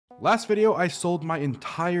Last video, I sold my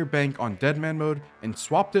entire bank on deadman mode and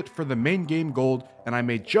swapped it for the main game gold, and I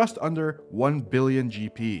made just under 1 billion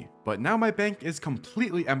GP. But now my bank is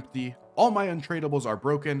completely empty, all my untradables are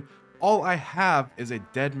broken, all I have is a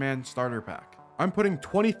deadman starter pack. I'm putting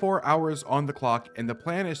 24 hours on the clock, and the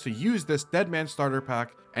plan is to use this deadman starter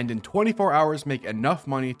pack and in 24 hours make enough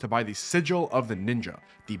money to buy the Sigil of the Ninja,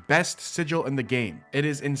 the best sigil in the game. It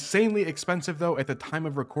is insanely expensive though. At the time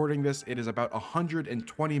of recording this, it is about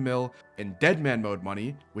 120 mil in deadman mode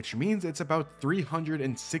money, which means it's about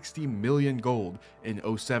 360 million gold in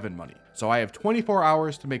 07 money. So I have 24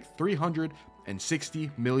 hours to make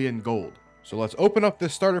 360 million gold. So let's open up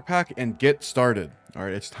this starter pack and get started. All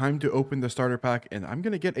right, it's time to open the starter pack, and I'm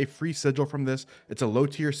going to get a free sigil from this. It's a low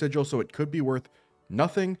tier sigil, so it could be worth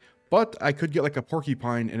nothing, but I could get like a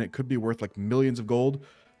porcupine and it could be worth like millions of gold.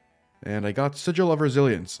 And I got Sigil of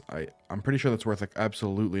Resilience. I'm pretty sure that's worth like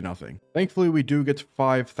absolutely nothing. Thankfully, we do get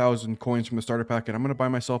 5,000 coins from the starter pack, and I'm going to buy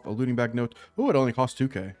myself a looting bag note. Oh, it only costs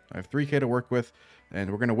 2k. I have 3k to work with, and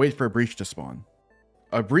we're going to wait for a breach to spawn.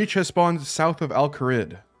 A breach has spawned south of Al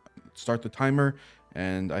Kharid. Start the timer,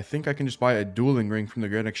 and I think I can just buy a dueling ring from the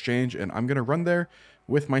Grand Exchange, and I'm going to run there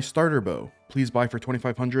with my starter bow. Please buy for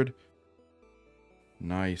 2,500.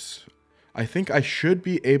 Nice. I think I should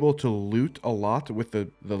be able to loot a lot with the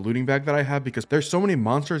looting bag that I have, because there's so many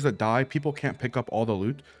monsters that die, people can't pick up all the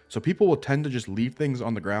loot. So people will tend to just leave things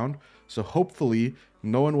on the ground. So hopefully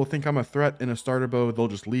no one will think I'm a threat in a starter bow. They'll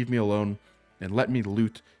just leave me alone and let me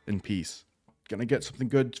loot in peace. Gonna get something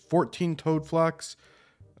good. 14 toad flax.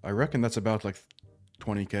 I reckon that's about like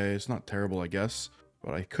 20k. It's not terrible, I guess.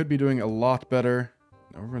 But I could be doing a lot better.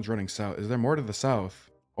 Everyone's running south. Is there more to the south?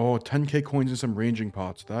 Oh, 10k coins and some ranging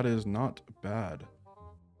pots. That is not bad.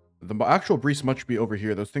 The actual breach must be over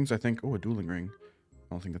here. Those things, I think... Oh, a dueling ring. I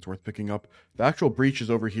don't think that's worth picking up. The actual breach is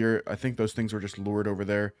over here. I think those things were just lured over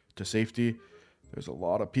there to safety. There's a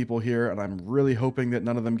lot of people here, and I'm really hoping that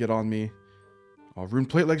none of them get on me. Oh, rune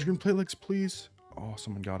plate legs, please. Oh,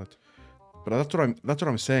 someone got it. But that's what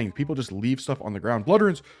I'm saying. People just leave stuff on the ground. Blood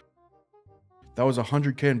runes! That was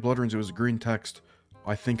 100k in blood runes. It was green text.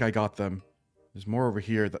 I think I got them. There's more over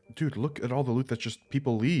here. Dude, look at all the loot that's just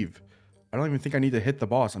people leave. I don't even think I need to hit the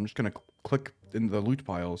boss. I'm just going to click in the loot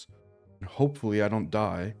piles. And hopefully I don't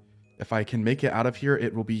die. If I can make it out of here,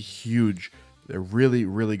 it will be huge. A really,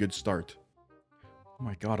 really good start. Oh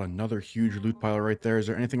my god, another huge loot pile right there. Is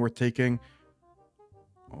there anything worth taking?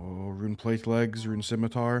 Oh, rune plate legs, rune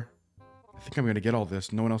scimitar. I think I'm going to get all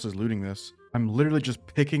this. No one else is looting this. I'm literally just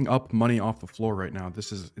picking up money off the floor right now.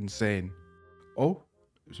 This is insane. Oh,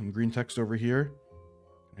 there's some green text over here.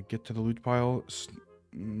 I get to the loot pile.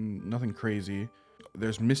 Nothing crazy.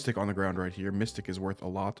 There's Mystic on the ground right here. Mystic is worth a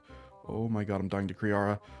lot. Oh my god, I'm dying to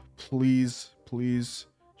Kriara. Please, please.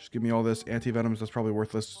 Just give me all this. Anti-venoms, that's probably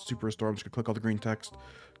worthless. Super Restore, I'm just gonna click all the green text.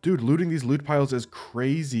 Dude, looting these loot piles is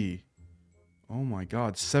crazy. Oh my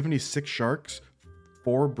god, 76 sharks.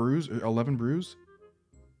 4 brews, 11 brews.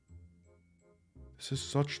 This is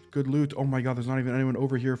such good loot. Oh my god, there's not even anyone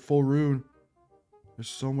over here. Full rune. There's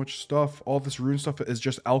so much stuff. All this rune stuff is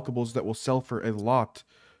just alchables that will sell for a lot.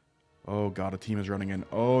 Oh god, a team is running in.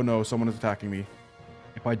 Oh no, someone is attacking me.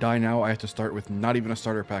 If I die now, I have to start with not even a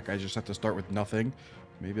starter pack. I just have to start with nothing.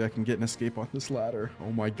 Maybe I can get an escape on this ladder.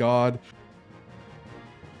 Oh my god.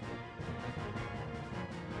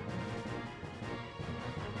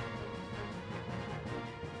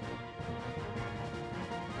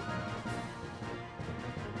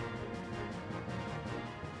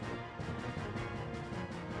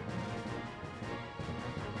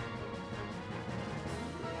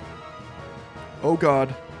 Oh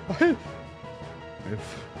god. I have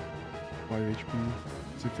 5 HP.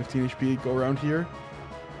 Is it 15 HP? Go around here.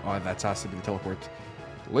 Oh, that has to be the teleport.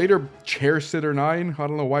 Later, chair sitter 9. I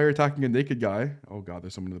don't know why you're attacking a naked guy. Oh god,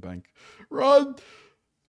 there's someone in the bank. Run!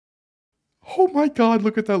 Oh my god,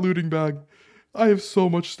 look at that looting bag. I have so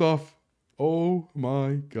much stuff. Oh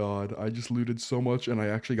my god, I just looted so much and I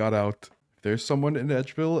actually got out. If there's someone in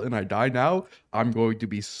Edgeville and I die now, I'm going to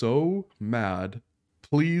be so mad.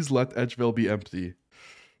 Please let Edgeville be empty.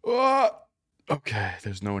 Ah! Okay,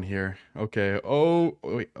 there's no one here. Okay. Oh,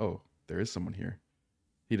 wait. Oh, there is someone here.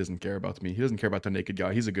 He doesn't care about me. He doesn't care about the naked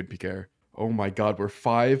guy. He's a good PKer. Oh my god, we're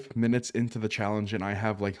 5 minutes into the challenge and I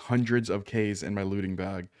have like hundreds of Ks in my looting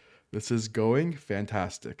bag. This is going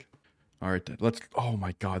fantastic. All right, let's... Oh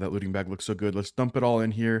my god, that looting bag looks so good. Let's dump it all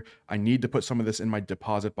in here. I need to put some of this in my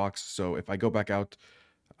deposit box, so if I go back out,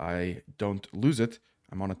 I don't lose it.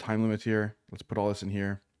 I'm on a time limit here. Let's put all this in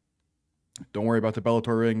here. Don't worry about the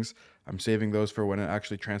Bellator rings. I'm saving those for when it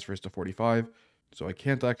actually transfers to 45. So I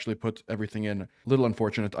can't actually put everything in. Little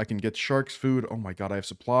unfortunate. I can get shark's food. Oh my god, I have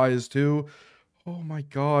supplies too. Oh my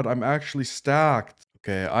god, I'm actually stacked.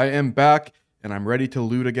 Okay, I am back and I'm ready to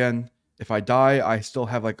loot again. If I die, I still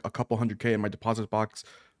have like a couple 100K in my deposit box.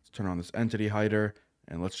 Let's turn on this entity hider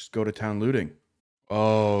and let's just go to town looting.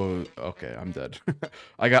 Oh, okay, I'm dead.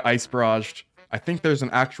 I got ice barraged. I think there's an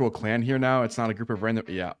actual clan here now. It's not a group of random.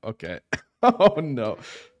 Yeah, okay. Oh no,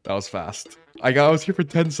 that was fast. I was here for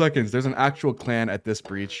 10 seconds. There's an actual clan at this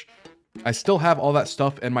breach. I still have all that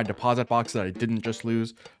stuff in my deposit box that I didn't just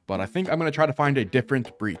lose, but I think I'm going to try to find a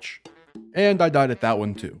different breach. And I died at that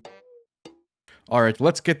one too. All right,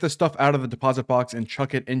 let's get this stuff out of the deposit box and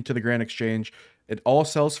chuck it into the Grand Exchange. It all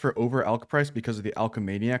sells for over alch price because of the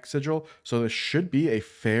Alchemaniac sigil, so this should be a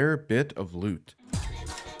fair bit of loot.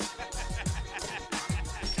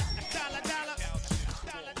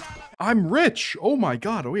 I'm rich! Oh my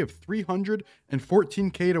god, we have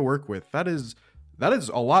 314K to work with. That is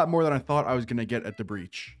a lot more than I thought I was going to get at the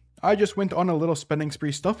breach. I just went on a little spending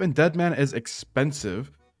spree. Stuff in Deadman is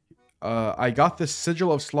expensive. I got this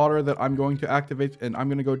Sigil of Slaughter that I'm going to activate, and I'm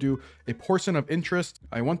going to go do a Portion of Interest.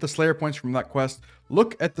 I want the Slayer points from that quest.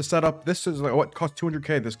 Look at the setup. This is like what costs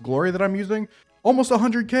 200K. This Glory that I'm using, almost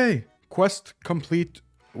 100K. Quest complete,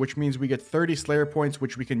 which means we get 30 Slayer points,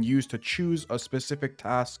 which we can use to choose a specific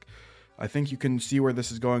task. I think you can see where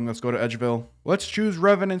this is going. Let's go to Edgeville. Let's choose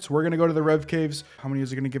Revenants. We're going to go to the Rev Caves. How many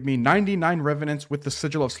is it going to give me? 99 Revenants with the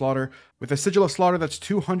Sigil of Slaughter. With the Sigil of Slaughter, that's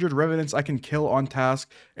 200 Revenants I can kill on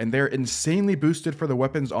task, and they're insanely boosted for the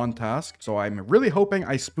weapons on task. So I'm really hoping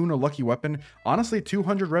I spoon a lucky weapon. Honestly,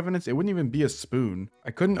 200 Revenants, it wouldn't even be a spoon.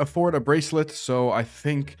 I couldn't afford a bracelet, so I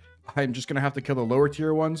think I'm just going to have to kill the lower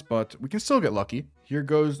tier ones, but we can still get lucky. Here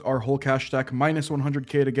goes our whole cash stack, minus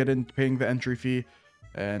 100K to get in, paying the entry fee.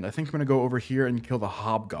 And I think I'm going to go over here and kill the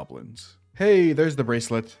hobgoblins. Hey, there's the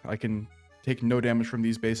bracelet. I can take no damage from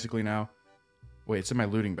these basically now. Wait, it's in my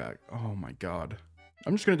looting bag. Oh my god.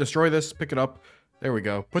 I'm just going to destroy this, pick it up. There we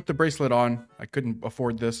go. Put the bracelet on. I couldn't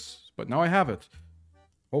afford this, but now I have it.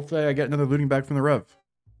 Hopefully I get another looting bag from the Rev.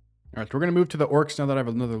 Alright, we're going to move to the orcs now that I have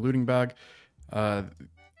another looting bag.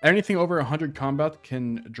 Anything over 100 combat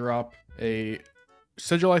can drop a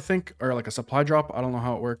sigil, I think, or like a supply drop. I don't know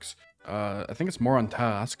how it works. I think it's more on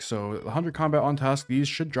task, so 100 combat on task, these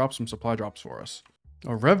should drop some supply drops for us.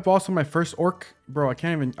 A Rev boss on my first orc? Bro, I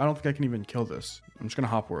don't think I can even kill this. I'm just gonna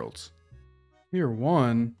hop worlds. Tier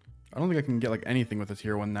 1? I don't think I can get like anything with a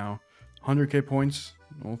tier 1 now. 100K points?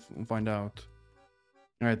 We'll find out.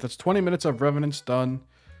 Alright, that's 20 minutes of Revenants done.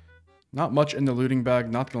 Not much in the looting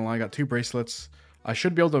bag, not gonna lie, I got 2 bracelets. I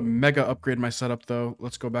should be able to mega upgrade my setup though.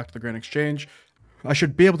 Let's go back to the Grand Exchange. I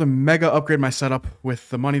should be able to mega upgrade my setup with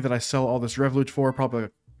the money that I sell all this Rev loot for, probably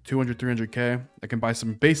like 200, 300K. I can buy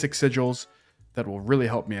some basic sigils that will really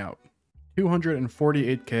help me out.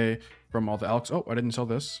 248K from all the alchs. Oh, I didn't sell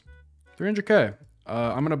this. 300K.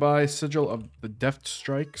 I'm going to buy Sigil of the Deft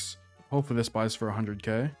Strikes. Hopefully this buys for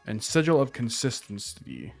 100K. And Sigil of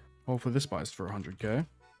Consistency. Hopefully this buys for 100K.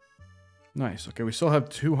 Nice. Okay, we still have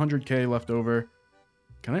 200K left over.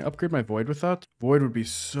 Can I upgrade my Void with that? Void would be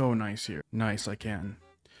so nice here. Nice, I can.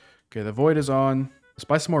 Okay, the Void is on. Let's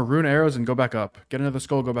buy some more Rune Arrows and go back up. Get another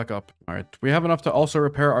skull, go back up. All right, we have enough to also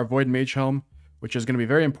repair our Void Mage Helm, which is going to be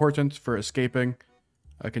very important for escaping.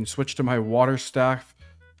 I can switch to my Water Staff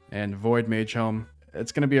and Void Mage Helm.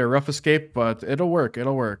 It's going to be a rough escape, but it'll work,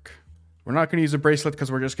 it'll work. We're not going to use a bracelet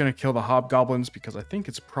because we're just going to kill the Hobgoblins because I think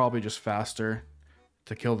it's probably just faster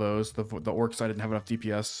to kill those. The orcs, I didn't have enough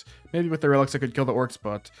DPS. Maybe with the relics I could kill the orcs,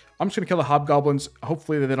 but I'm just gonna kill the hobgoblins.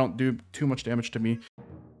 Hopefully they don't do too much damage to me.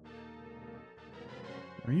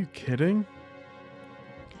 Are you kidding?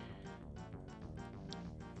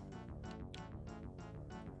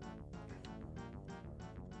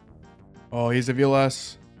 Oh, he's a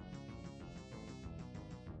VLS.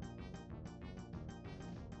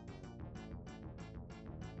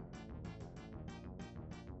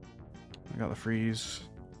 I got the freeze.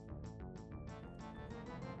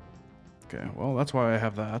 Okay, well, that's why I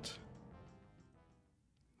have that.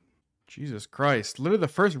 Jesus Christ. Literally the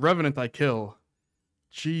first Revenant I kill.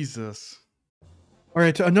 Jesus.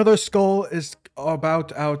 Alright, another skull is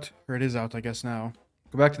about out. Or it is out, I guess, now.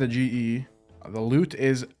 Go back to the GE. The loot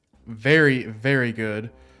is very, very good.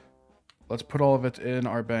 Let's put all of it in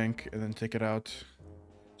our bank and then take it out.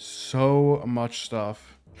 So much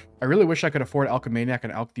stuff. I really wish I could afford Alchemaniac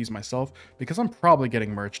and alch these myself, because I'm probably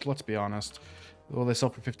getting merged, let's be honest. Will they sell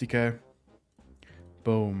for 50K?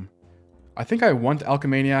 Boom. I think I want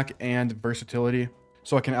Alchemaniac and Versatility,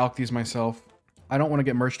 so I can alch these myself. I don't want to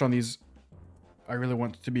get merged on these. I really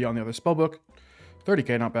want to be on the other spellbook.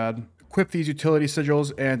 30K, not bad. equip these utility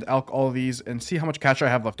sigils and alch all of these and see how much cash I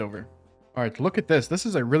have left over. All right, look at this. This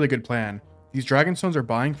is a really good plan. These dragon stones are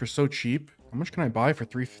buying for so cheap. How much can I buy for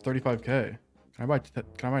 335k? Can I buy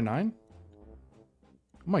 9?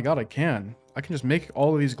 Oh my god, I can. I can just make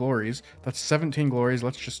all of these glories. That's 17 glories.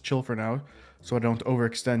 Let's just chill for now so I don't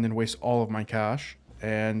overextend and waste all of my cash.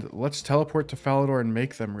 And let's teleport to Falador and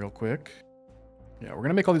make them real quick. Yeah, we're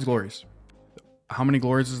gonna make all these glories. How many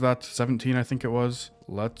glories is that? 17, I think it was.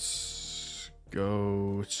 Let's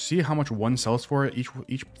go see how much one sells for it.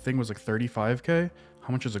 Each thing was like 35k.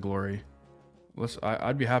 How much is a glory?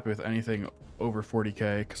 I'd be happy with anything over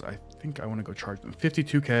 40k because I think I want to go charge them.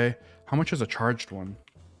 52k. How much is a charged one?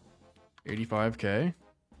 85k.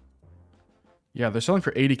 Yeah, they're selling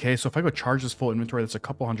for 80k. So if I go charge this full inventory, that's a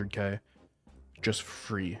couple 100k just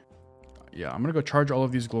free. Yeah, I'm gonna go charge all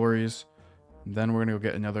of these glories. Then we're gonna go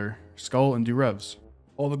get another skull and do revs.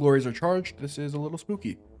 All the glories are charged. This is a little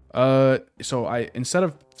spooky. So instead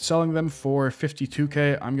of selling them for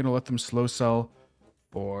 52k, I'm gonna let them slow sell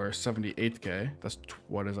for 78k. That's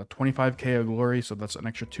what is that? 25k a glory. So that's an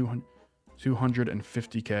extra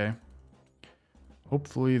 250k.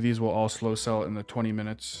 Hopefully these will all slow sell in the 20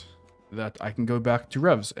 minutes that I can go back to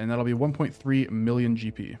revs, and that'll be 1.3 million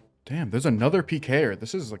GP. Damn, there's another PKer.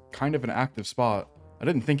 This is like kind of an active spot. I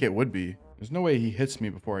didn't think it would be. There's no way he hits me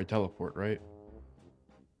before I teleport, right?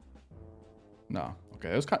 No. Okay,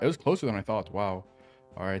 it was closer than I thought. Wow.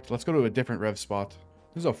 All right, let's go to a different rev spot.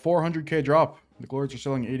 This is a 400k drop. The glories are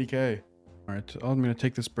selling 80k. All right, I'm gonna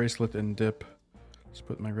take this bracelet and dip. Let's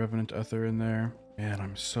put my Revenant Ether in there. Man,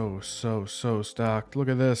 I'm so stacked. Look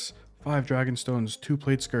at this. 5 dragon stones, 2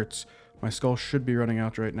 plate skirts. My skull should be running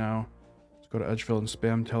out right now. Let's go to Edgefield and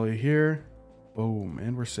spam telly here. Boom,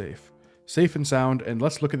 and we're safe. Safe and sound. And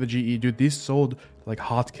let's look at the GE. Dude, these sold like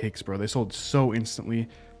hotcakes, bro. They sold so instantly.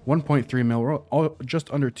 1.3 mil. We're all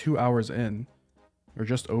just under 2 hours in. Or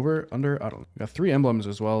just over, under, I don't know. We got 3 emblems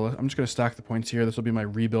as well. I'm just going to stack the points here. This will be my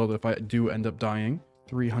rebuild if I do end up dying.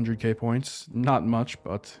 300k points. Not much,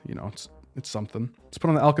 but, you know, it's something. Let's put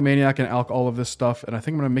on the Alchemaniac and alch all of this stuff. And I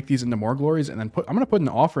think I'm going to make these into more glories. And then I'm going to put an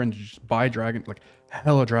offer in to just buy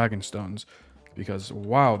hella dragon stones. Because,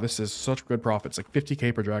 wow, this is such good profits. Like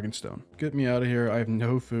 50k per dragon stone. Get me out of here. I have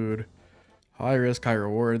no food. High risk, high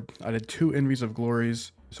reward. I did 2 envies of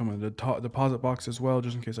glories. Some of the deposit box as well,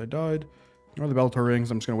 just in case I died. Or the Bellator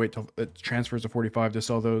rings. I'm just going to wait till it transfers to 45 to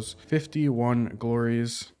sell those. 51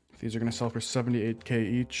 glories. These are going to sell for 78k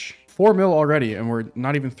each. 4 mil already, and we're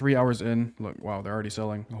not even 3 hours in. Look, wow, they're already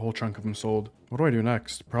selling. A whole chunk of them sold. What do I do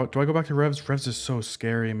next? Do I go back to revs? Revs is so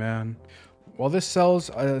scary, man. While this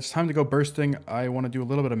sells, it's time to go bursting. I want to do a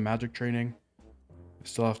little bit of magic training. I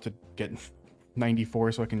still have to get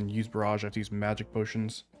 94 so I can use barrage. I have to use magic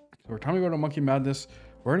potions. So we're time to go to Monkey Madness.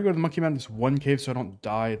 We're going to go to the Monkey Madness 1 cave so I don't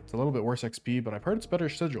die. It's a little bit worse XP, but I've heard it's better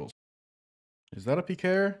sigils. Is that a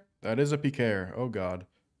PKer? That is a PKer. Oh, God.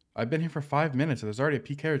 I've been here for 5 minutes. There's already a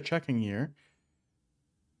PKer checking here.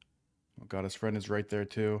 Oh, God. His friend is right there,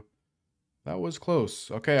 too. That was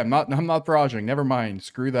close. Okay, I'm not barraging. Never mind.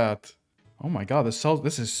 Screw that. Oh, my God.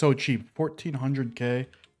 This is so cheap. 1400k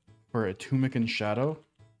for a Tunic and Shadow.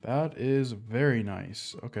 That is very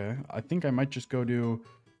nice. Okay. I think I might just go do...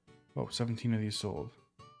 Oh, 17 of these sold.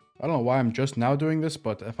 I don't know why I'm just now doing this,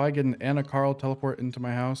 but if I get an Anna Carl teleport into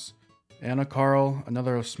my house, Anna Carl,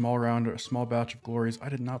 another small round or a small batch of glories. I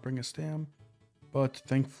did not bring a stam, but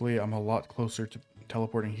thankfully I'm a lot closer to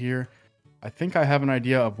teleporting here. I think I have an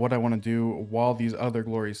idea of what I want to do while these other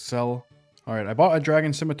glories sell. All right, I bought a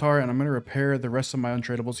dragon scimitar and I'm going to repair the rest of my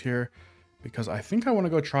untradables here because I think I want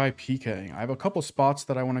to go try PKing. I have a couple spots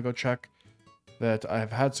that I want to go check that I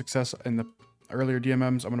have had success in the earlier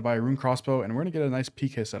DMMs. I'm going to buy a rune crossbow and we're going to get a nice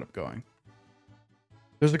PK setup going.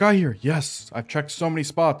 There's a guy here. Yes, I've checked so many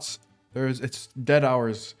spots. It's dead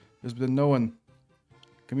hours. There's been no one.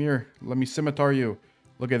 Come here. Let me scimitar you.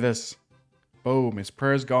 Look at this. Boom. His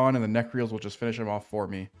prayer's gone and the neck reels will just finish him off for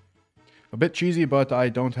me. A bit cheesy, but I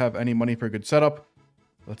don't have any money for a good setup.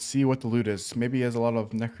 Let's see what the loot is. Maybe he has a lot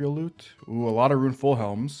of neck reel loot. Ooh, a lot of rune full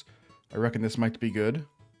helms. I reckon this might be good.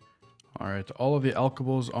 Alright, all of the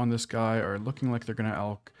alchables on this guy are looking like they're going to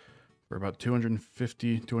alch for about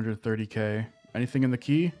 250, 230k. Anything in the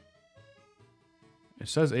key? It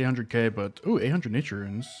says 800k, but... Ooh, 800 nature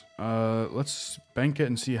runes. Let's bank it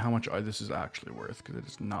and see how much this is actually worth, because it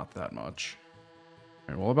is not that much.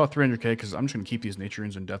 Alright, well, about 300k, because I'm just going to keep these nature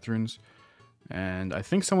runes and death runes. And I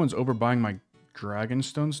think someone's overbuying my dragon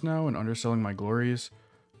stones now and underselling my glories.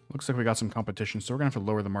 Looks like we got some competition, so we're going to have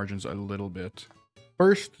to lower the margins a little bit.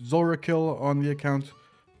 First Zulrah kill on the account.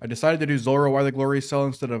 I decided to do Zulrah while the glories sell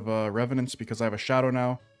instead of Revenants because I have a shadow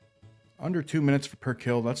now. Under 2 minutes per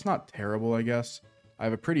kill. That's not terrible, I guess. I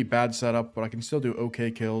have a pretty bad setup, but I can still do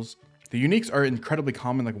okay kills. The uniques are incredibly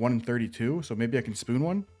common, like 1 in 32, so maybe I can spoon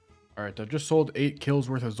one. All right, I've just sold 8 kills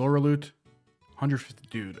worth of Zora loot. 150,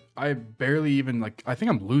 dude. I barely even, like, I think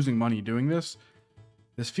I'm losing money doing this.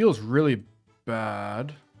 This feels really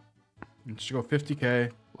bad. Let's go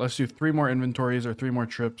 50k. Let's do 3 more inventories or 3 more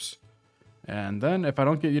trips. And then if I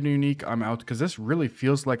don't get a unique, I'm out, because this really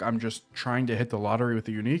feels like I'm just trying to hit the lottery with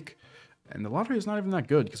the unique. And the lottery is not even that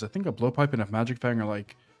good, because I think a blowpipe and a magic fang are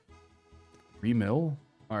like 3 mil.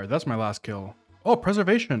 All right, that's my last kill. Oh,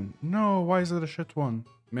 preservation. No, why is it a shit one?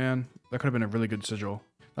 Man, that could have been a really good sigil.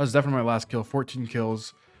 That was definitely my last kill, 14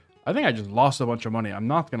 kills. I think I just lost a bunch of money. I'm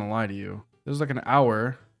not gonna lie to you. This is like an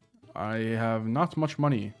hour. I have not much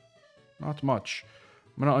money. Not much.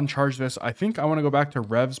 I'm gonna uncharge this. I think I want to go back to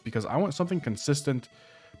revs because I want something consistent,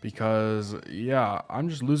 because yeah, I'm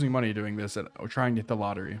just losing money doing this and trying to hit the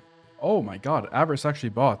lottery. Oh my god, Avarice actually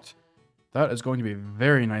bought. That is going to be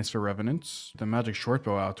very nice for Revenants. The magic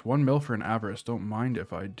shortbow out. 1 mil for an Avarice. Don't mind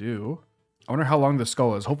if I do. I wonder how long the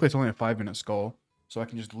skull is. Hopefully it's only a 5-minute skull, so I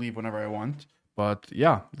can just leave whenever I want. But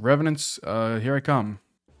yeah, Revenants, here I come.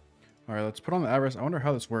 Alright, let's put on the Avarice. I wonder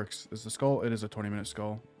how this works. Is the skull? It is a 20-minute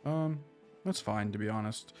skull. That's fine, to be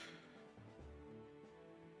honest.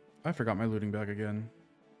 I forgot my looting bag again.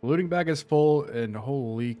 The looting bag is full, and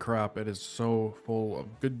holy crap, it is so full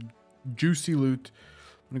of good, juicy loot.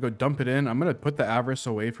 I'm gonna go dump it in. I'm gonna put the Avarice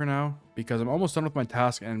away for now, because I'm almost done with my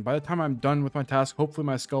task, and by the time I'm done with my task, hopefully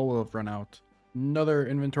my skull will have run out. Another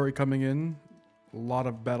inventory coming in. A lot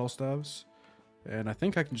of battle staves. And I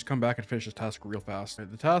think I can just come back and finish this task real fast. Right,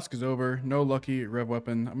 the task is over. No lucky rev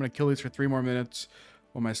weapon. I'm gonna kill these for 3 more minutes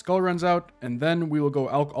while my skull runs out, and then we will go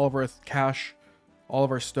alch all of our cash, all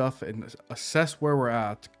of our stuff, and assess where we're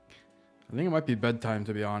at. I think it might be bedtime,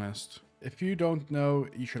 to be honest. If you don't know,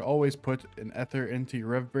 you should always put an ether into your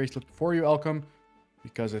rev bracelet before you alch them,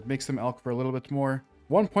 because it makes them alch for a little bit more.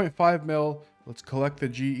 1.5 mil. Let's collect the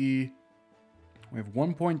GE. We have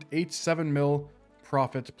 1.87 mil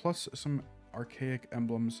profit plus some archaic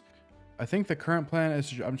emblems. I think the current plan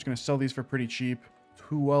is I'm just going to sell these for pretty cheap.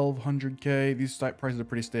 1200k. These prices are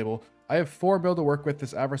pretty stable. I have 4 mil to work with.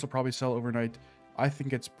 This Avarice will probably sell overnight. I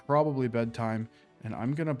think it's probably bedtime, and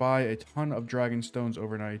I'm going to buy a ton of dragon stones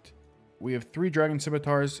overnight. We have 3 dragon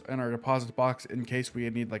scimitars in our deposit box in case we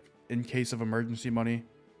need, like, in case of emergency money.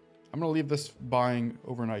 I'm going to leave this buying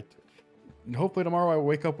overnight. And hopefully tomorrow I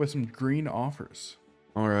wake up with some green offers.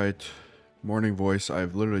 All right. Morning voice.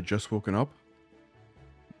 I've literally just woken up.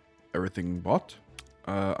 Everything bought.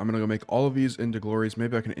 I'm going to go make all of these into glories.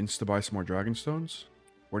 Maybe I can insta-buy some more dragon stones.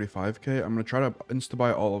 45k. I'm going to try to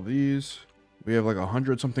insta-buy all of these. We have like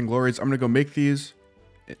 100-something glories. I'm going to go make these.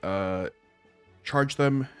 Charge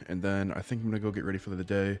them. And then I think I'm going to go get ready for the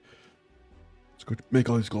day. Let's go make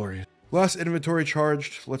all these glories. Last inventory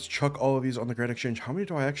charged. Let's chuck all of these on the Grand Exchange. How many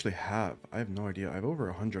do I actually have? I have no idea. I have over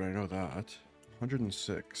 100. I know that.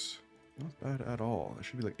 106. Not bad at all. It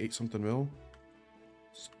should be like 8-something mil.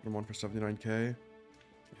 Put one for 79k.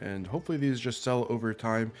 And hopefully these just sell over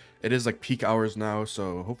time. It is like peak hours now,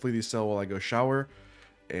 so hopefully these sell while I go shower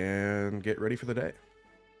and get ready for the day.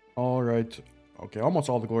 All right. Okay, almost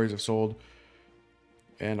all the glories have sold.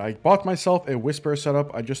 And I bought myself a Whisper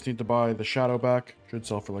setup. I just need to buy the Shadow back. Should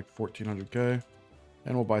sell for like 1400k.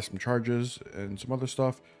 And we'll buy some charges and some other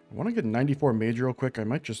stuff. I want to get 94 mage real quick. I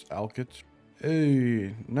might just alch it.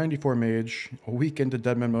 Hey, 94 mage. A week into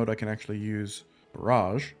deadman mode, I can actually use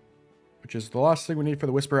Barrage, which is the last thing we need for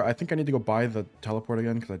the Whisper. I think I need to go buy the teleport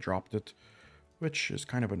again because I dropped it, which is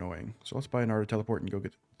kind of annoying. So let's buy another teleport and go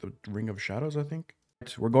get the Ring of Shadows, I think.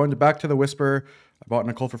 We're going back to the Whisper. I bought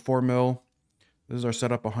Nicole for 4 mil. This is our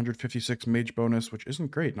setup, 156 mage bonus, which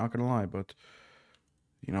isn't great, not gonna lie, but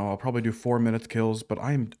you know, I'll probably do 4-minute kills, but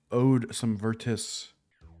I'm owed some Vertis.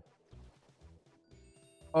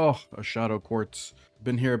 Oh, a Shadow Quartz.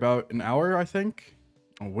 Been here about an hour, I think.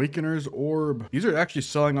 Awakener's Orb. These are actually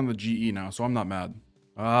selling on the GE now, so I'm not mad.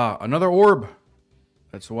 Ah, another orb.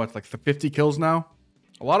 That's what, like the 50 kills now?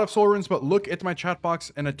 A lot of soul runes, but look at my chat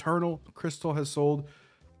box. An Eternal Crystal has sold.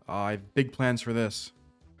 I have big plans for this.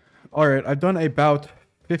 All right, I've done about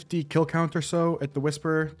 50 kill count or so at the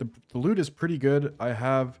Whisper. The loot is pretty good. I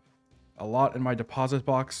have a lot in my deposit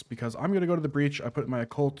box because I'm going to go to the breach. I put my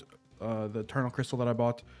occult, the Eternal Crystal that I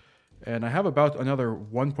bought. And I have about another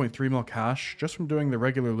 1.3 mil cash just from doing the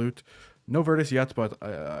regular loot. No Vertis yet, but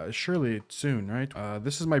surely soon, right?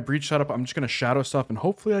 This is my breach setup. I'm just going to shadow stuff, and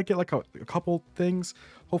hopefully I get like a couple things.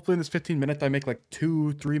 Hopefully in this 15 minutes I make like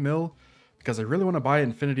 2-3 mil, because I really want to buy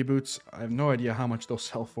infinity boots. I have no idea how much they'll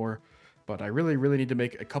sell for, But I really need to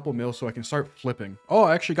make a couple mil so I can start flipping. Oh,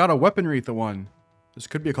 I actually got a weaponry at the one. This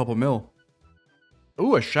could be a couple mil.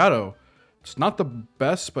 Ooh, a shadow. It's not the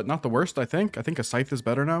best, but not the worst, I think. I think a scythe is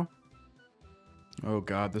better now. Oh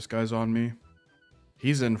god, this guy's on me.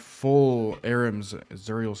 He's in full Aram's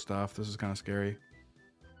Zuriel stuff. This is kind of scary.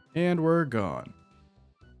 And we're gone.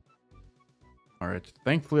 Alright,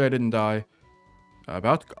 thankfully I didn't die.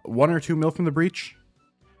 About 1 or 2 mil from the breach.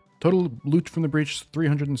 Total loot from the breach,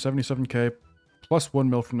 377k. Plus 1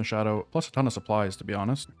 mil from the shadow. Plus a ton of supplies, to be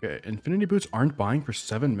honest. Okay, infinity boots aren't buying for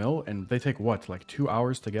 7 mil. And they take what, like 2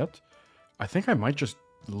 hours to get? I think I might just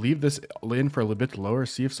leave this in for a little bit lower.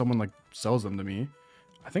 See if someone like sells them to me.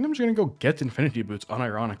 I think I'm just going to go get infinity boots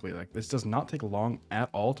unironically. Like, this does not take long at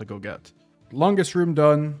all to go get. Longest room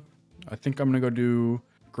done. I think I'm going to go do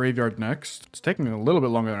graveyard next. It's taking a little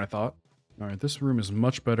bit longer than I thought. All right, this room is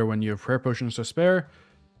much better when you have prayer potions to spare.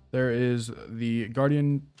 There is the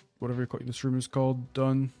guardian, whatever this room is called,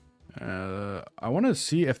 done. I want to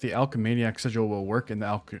see if the alchemaniac sigil will work in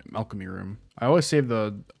the alchemy room. I always save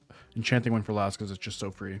the enchanting one for last because it's just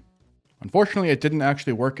so free. Unfortunately, it didn't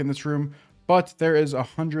actually work in this room. But there is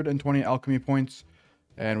 120 alchemy points,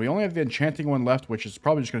 and we only have the enchanting one left, which is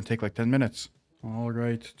probably just going to take like 10 minutes. All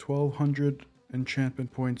right, 1,200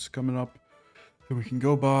 enchantment points coming up, and we can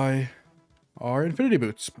go buy our infinity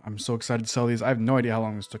boots. I'm so excited to sell these. I have no idea how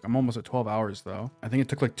long this took. I'm almost at 12 hours, though. I think it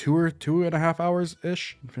took like 2.5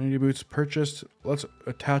 hours-ish. Infinity boots purchased. Let's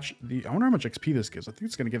attach the... I wonder how much XP this gives. I think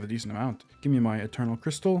it's going to give a decent amount. Give me my eternal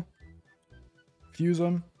crystal. Fuse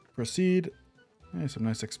them. Proceed. Hey, some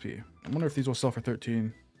nice XP. I wonder if these will sell for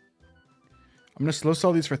 13. I'm going to slow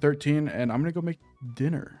sell these for 13, and I'm going to go make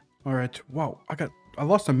dinner. All right. Wow. I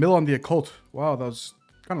lost a mil on the occult. Wow, that was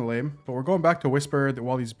kind of lame. But we're going back to Whisper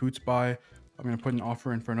while these boots buy. I'm going to put an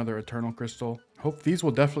offer in for another eternal crystal. Hope these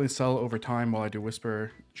will definitely sell over time while I do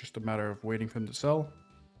Whisper. Just a matter of waiting for them to sell.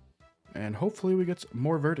 And hopefully we get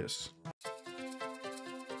more Virtus.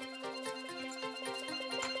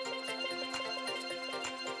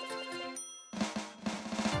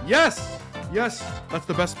 Yes! Yes! That's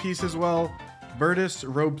the best piece as well. Virtus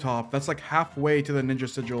robe top. That's like halfway to the ninja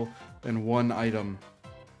sigil in one item.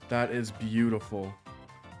 That is beautiful.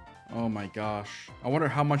 Oh my gosh. I wonder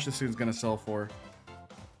how much this thing's gonna sell for.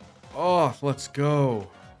 Oh, let's go.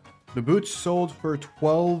 The boots sold for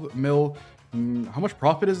 12 mil. How much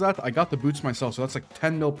profit is that? I got the boots myself, so that's like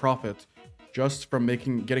 10 mil profit just from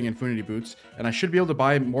getting infinity boots. And I should be able to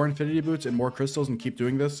buy more infinity boots and more crystals and keep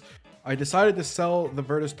doing this. I decided to sell the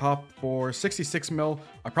Virtus top for 66 mil.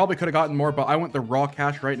 I probably could have gotten more, but I want the raw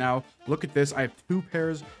cash right now. Look at this. I have 2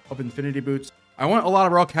 pairs of infinity boots. I want a lot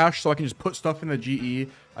of raw cash so I can just put stuff in the GE.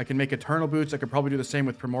 I can make eternal boots. I could probably do the same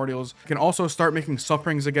with primordials. I can also start making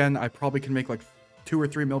sufferings again. I probably can make like 2 or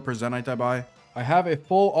 3 mil per zenite I buy. I have a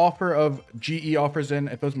full offer of GE offers in.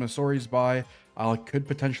 If those Masoris buy, I could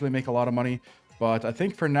potentially make a lot of money. But I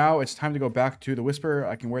think for now, it's time to go back to the Whisper.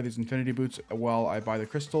 I can wear these infinity boots while I buy the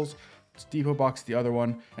crystals. Let's depot box the other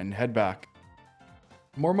one and head back.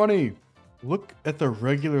 More money! Look at the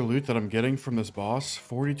regular loot that I'm getting from this boss.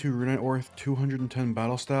 42 runite ore, 210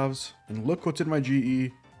 battle staves. And look what's in my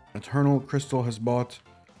GE. Eternal crystal has bought.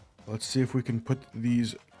 Let's see if we can put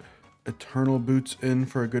these eternal boots in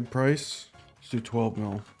for a good price. Let's do 12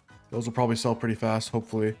 mil. Those will probably sell pretty fast,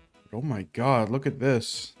 hopefully. Oh my god, look at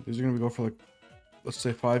this. These are going to go for like, let's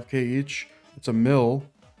say 5k each. It's a mil.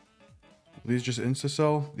 These just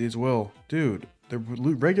insta-sell? These will. Dude, the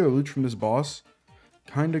regular loot from this boss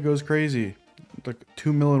kind of goes crazy. It's like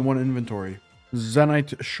 2 mil in one inventory.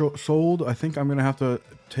 Zenite sold. I think I'm going to have to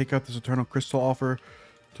take out this Eternal Crystal offer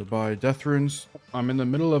to buy Death Runes. I'm in the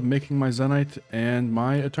middle of making my Zenite and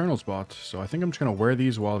my Eternal spot. So I think I'm just going to wear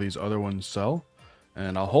these while these other ones sell.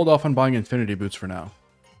 And I'll hold off on buying Infinity Boots for now.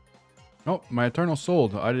 Oh, my Eternal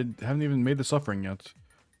sold. Haven't even made the Suffering yet.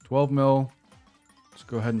 12 mil. Let's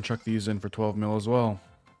go ahead and chuck these in for 12 mil as well.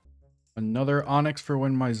 Another Onyx for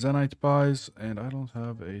when my Zenite buys. And I don't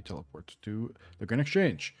have a teleport to the Grand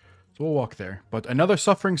Exchange. So we'll walk there. But another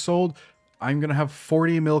Suffering sold. I'm going to have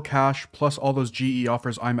 40 mil cash plus all those GE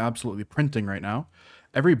offers I'm absolutely printing right now.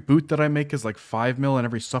 Every boot that I make is like 5 mil and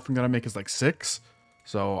every Suffering that I make is like 6.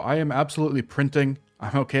 So I am absolutely printing.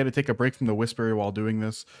 I'm okay to take a break from the Whisper while doing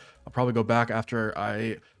this. I'll probably go back after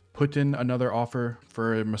I put in another offer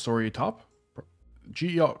for a Masori top.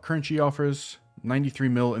 Current GE offers, 93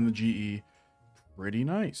 mil in the GE. Pretty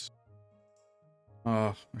nice.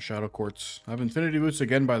 Shadow Quartz. I have Infinity Boots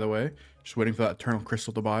again, by the way. Just waiting for that Eternal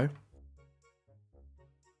Crystal to buy.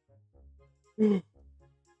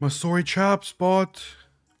 Masori Chaps bought.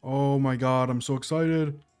 Oh my god, I'm so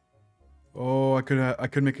excited. Oh, I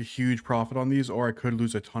could make a huge profit on these, or I could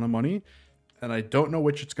lose a ton of money, and I don't know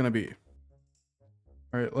which it's gonna be.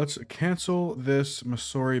 All right, let's cancel this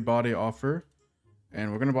Masori body offer,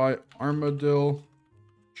 and we're gonna buy Armadillo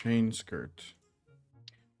chain skirt.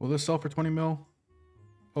 Will this sell for 20 mil?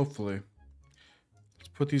 Hopefully. Let's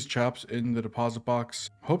put these chaps in the deposit box.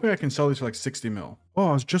 Hoping I can sell these for like 60 mil. Oh,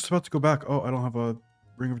 I was just about to go back. Oh, I don't have a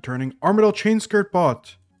ring of returning. Armadillo chain skirt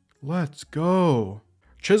bought. Let's go.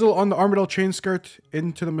 Chisel on the Armadillo chain skirt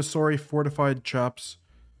into the Masori fortified chaps.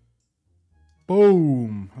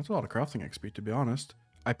 Boom. That's a lot of crafting XP, to be honest.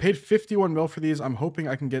 I paid 51 mil for these. I'm hoping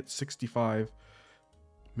I can get 65.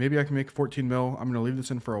 Maybe I can make 14 mil. I'm going to leave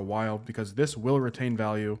this in for a while because this will retain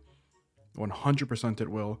value. 100% it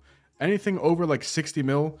will. Anything over like 60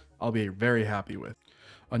 mil, I'll be very happy with.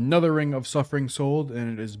 Another ring of suffering sold,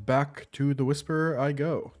 and it is back to the Whisperer I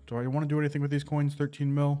go. Do I want to do anything with these coins?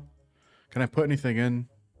 13 mil. Can I put anything in?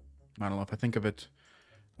 I don't know. If I think of it,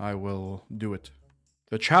 I will do it.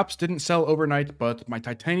 The chaps didn't sell overnight, but my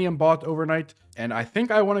titanium bought overnight, and I think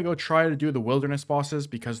I want to go try to do the wilderness bosses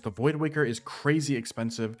because the Voidwaker is crazy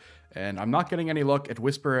expensive, and I'm not getting any luck at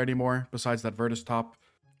Whisperer anymore besides that Virtus top.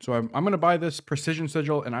 So I'm going to buy this precision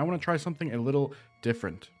sigil, and I want to try something a little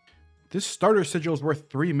different. This starter sigil is worth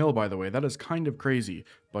 3 mil, by the way. That is kind of crazy,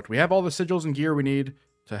 but we have all the sigils and gear we need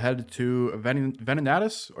to head to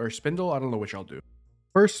Venenatus or Spindle. I don't know which I'll do.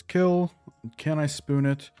 First kill. Can I spoon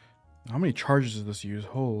it? How many charges does this use?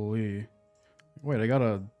 Holy. Wait, I got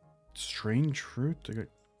a strange fruit. I got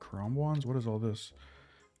Cromwans. What is all this?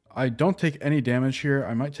 I don't take any damage here.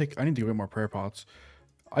 I need to get more prayer pots.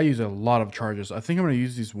 I use a lot of charges. I think I'm going to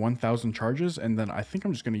use these 1,000 charges, and then I think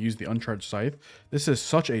I'm just going to use the uncharged scythe. This is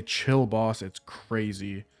such a chill boss. It's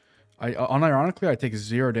crazy. Unironically, I take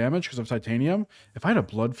 0 damage because of titanium. If I had a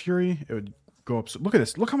blood fury, it would go up. Look at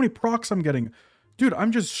this. Look how many procs I'm getting. Dude,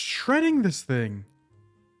 I'm just shredding this thing.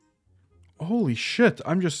 Holy shit.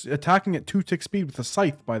 I'm just attacking at 2-tick speed with a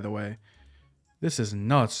scythe, by the way. This is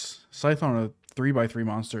nuts. Scythe on a 3x3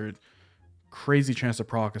 monster. Crazy chance to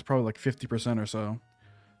proc. It's probably like 50% or so.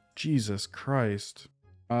 Jesus Christ.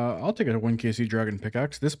 I'll take a 1kc dragon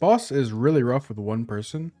pickaxe. This boss is really rough with one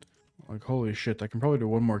person. Like, holy shit. I can probably do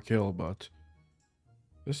one more kill, but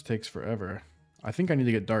this takes forever. I think I need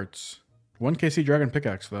to get darts. 1kc dragon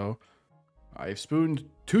pickaxe, though. I've spooned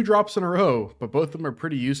 2 drops in a row, but both of them are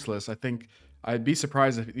pretty useless. I think I'd be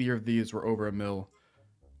surprised if either of these were over a mil.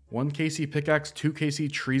 1kc pickaxe,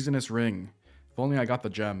 2kc treasonous ring. If only I got the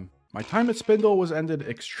gem. My time at Spindle was ended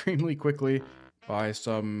extremely quickly by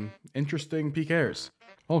some interesting PKs.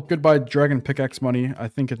 Well, goodbye dragon pickaxe money. I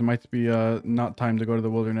think it might be not time to go to the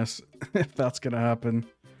wilderness if that's gonna happen.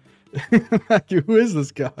 Who is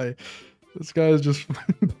this guy? This guy is just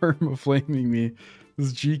perma-flaming me.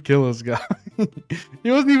 This G Killis guy. He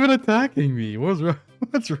wasn't even attacking me.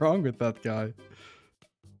 What's wrong with that guy?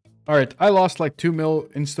 Alright, I lost like 2 mil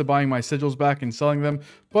insta buying my sigils back and selling them,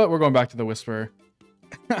 but we're going back to the Whisperer.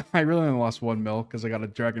 I really only lost 1 mil because I got a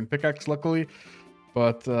dragon pickaxe, luckily.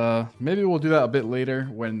 But maybe we'll do that a bit later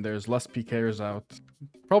when there's less PKers out.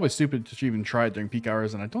 Probably stupid to even try it during peak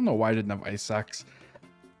hours, and I don't know why I didn't have ice sacks.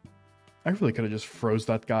 I really could have just froze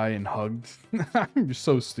that guy and hugged. I'm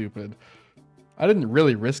so stupid. I didn't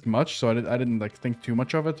really risk much, so I didn't like think too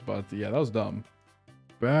much of it, but yeah, that was dumb.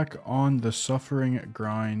 Back on the suffering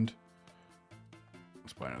grind.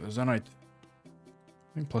 Let's play another Zenite.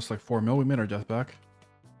 I think plus like 4 mil, we made our death back.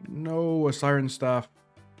 No, a Siren Staff.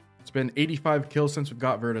 It's been 85 kills since we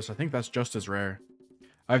got Virtus. I think that's just as rare.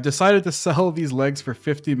 I've decided to sell these legs for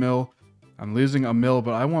 50 mil. I'm losing a mil,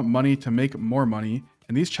 but I want money to make more money,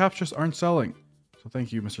 and these chaps just aren't selling. So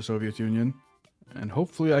thank you, Mr. Soviet Union. And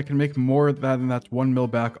hopefully I can make more than that 1 mil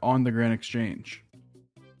back on the Grand Exchange.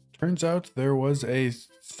 Turns out there was a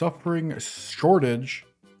suffering shortage,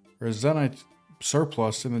 or a Zenite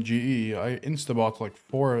surplus in the GE. I instabought like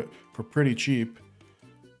 4 for pretty cheap.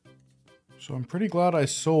 So I'm pretty glad I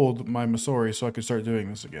sold my Masori so I could start doing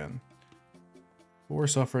this again. 4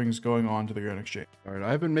 sufferings going on to the Grand Exchange. Alright,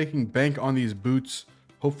 I've been making bank on these boots.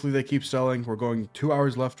 Hopefully they keep selling. We're going 2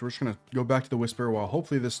 hours left. We're just going to go back to the Whisper while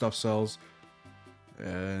hopefully this stuff sells.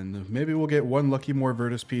 And maybe we'll get 1 lucky more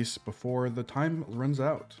Virtus piece before the time runs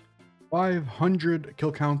out. 500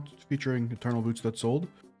 kill count featuring Eternal Boots that sold.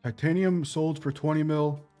 Titanium sold for 20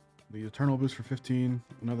 mil. The Eternal Boots for 15.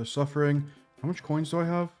 Another Suffering. How much coins do I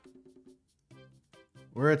have?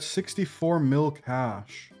 We're at 64 mil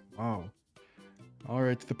cash. Wow.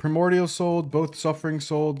 Alright, the Primordial sold. Both Suffering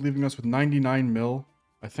sold, leaving us with 99 mil.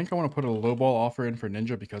 I think I want to put a lowball offer in for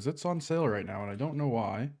Ninja because it's on sale right now, and I don't know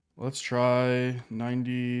why. Let's try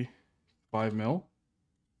 95 mil.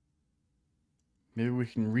 Maybe we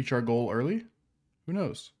can reach our goal early? Who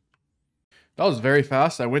knows? That was very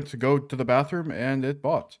fast. I went to go to the bathroom and it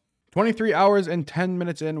bought. 23 hours and 10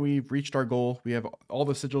 minutes in, we've reached our goal. We have all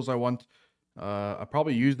the sigils I want. I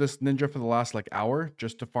probably used this ninja for the last like hour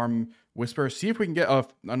just to farm Whisper. See if we can get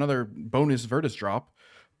another bonus Virtus drop.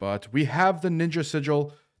 But we have the ninja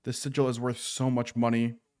sigil. This sigil is worth so much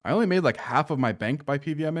money. I only made like half of my bank by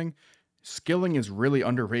PVMing. Skilling is really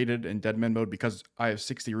underrated in deadman mode because I have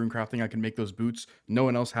 60 rune crafting. I can make those boots. No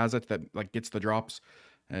one else has it that like gets the drops.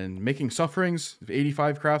 And making sufferings,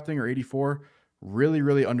 85 crafting or 84, really,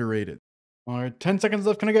 really underrated. All right, 10 seconds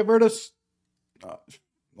left. Can I get Virtus? A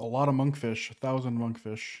lot of monkfish, 1,000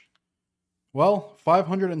 monkfish. Well,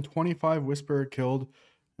 525 Whisperer killed,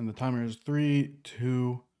 and the timer is 3,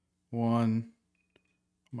 2, 1.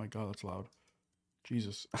 Oh my god, that's loud.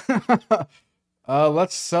 Jesus.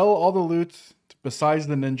 Let's sell all the loot besides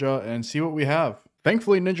the ninja and see what we have.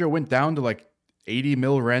 Thankfully, ninja went down to like 80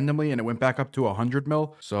 mil randomly and it went back up to 100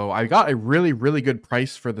 mil. So I got a really, really good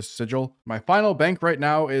price for the sigil. My final bank right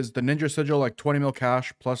now is the ninja sigil, like 20 mil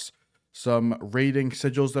cash plus some raiding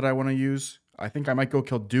sigils that I want to use. I think I might go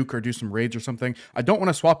kill Duke or do some raids or something. I don't want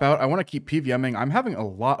to swap out. I want to keep PVMing. I'm having a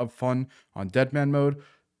lot of fun on deadman mode.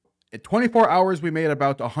 In 24 hours, we made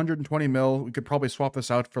about 120 mil. We could probably swap this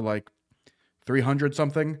out for like 300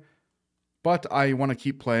 something. But I want to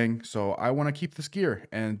keep playing, so I want to keep this gear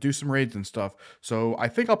and do some raids and stuff. So I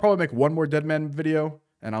think I'll probably make one more deadman video,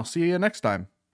 and I'll see you next time.